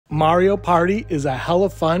Mario Party is a hell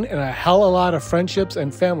of fun, and a hell of a lot of friendships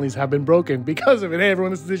and families have been broken because of it. Hey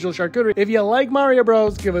everyone, this is Digital Charcuterie. If you like Mario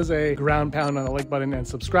Bros, give us a ground pound on the like button and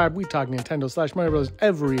subscribe. We talk Nintendo/Mario Bros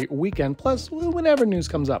every weekend, plus whenever news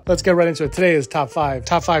comes up. Let's get right into it. Today is top five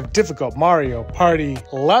difficult Mario Party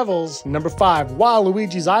levels. Number 5,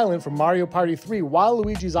 Waluigi's Island from Mario Party 3.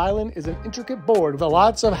 Waluigi's Island is an intricate board with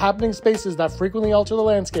lots of happening spaces that frequently alter the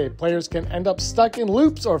landscape. Players can end up stuck in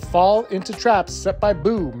loops or fall into traps set by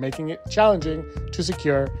Boo, making it challenging to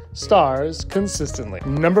secure stars consistently.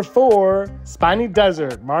 Number 4, Spiny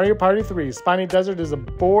Desert, Mario Party 3. Spiny Desert is a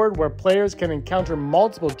board where players can encounter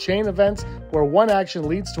multiple chain events where one action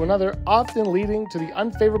leads to another, often leading to the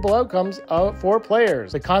unfavorable outcomes for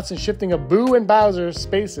players. The constant shifting of Boo and Bowser's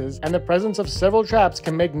spaces and the presence of several traps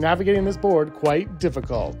can make navigating this board quite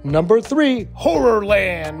difficult. Number 3,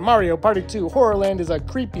 Horrorland, Mario Party 2. Horrorland is a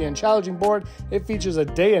creepy and challenging board. It features a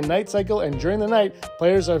day and night cycle, and during the night,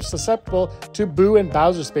 players are susceptible to Boo and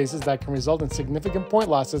Bowser spaces that can result in significant point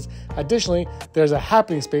losses. Additionally, there's a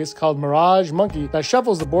happening space called Mirage Monkey that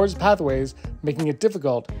shuffles the board's pathways, making it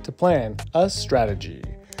difficult to plan a strategy.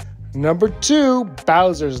 Number 2,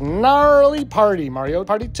 Bowser's Gnarly Party, Mario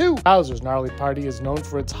Party 2. Bowser's Gnarly Party is known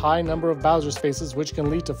for its high number of Bowser spaces, which can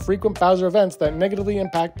lead to frequent Bowser events that negatively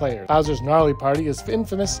impact players. Bowser's Gnarly Party is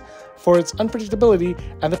infamous for its unpredictability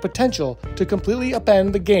and the potential to completely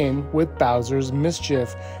upend the game with Bowser's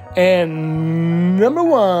mischief. And number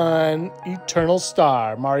 1, Eternal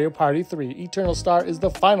Star, Mario Party 3. Eternal Star is the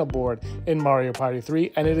final board in Mario Party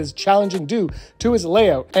 3, and it is challenging due to its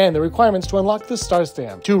layout and the requirements to unlock the star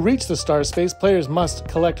stamp. To reach the star space, players must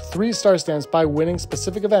collect 3 star stamps by winning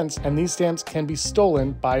specific events, and these stamps can be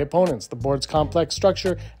stolen by opponents. The board's complex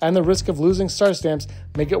structure and the risk of losing star stamps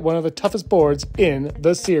make it one of the toughest boards in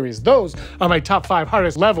the series. Those are my top 5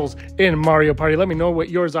 hardest levels in Mario Party. Let me know what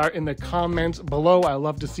yours are in the comments below. I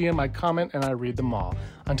love to see them. I comment and I read them all.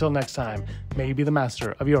 Until next time, may you be the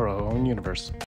master of your own universe.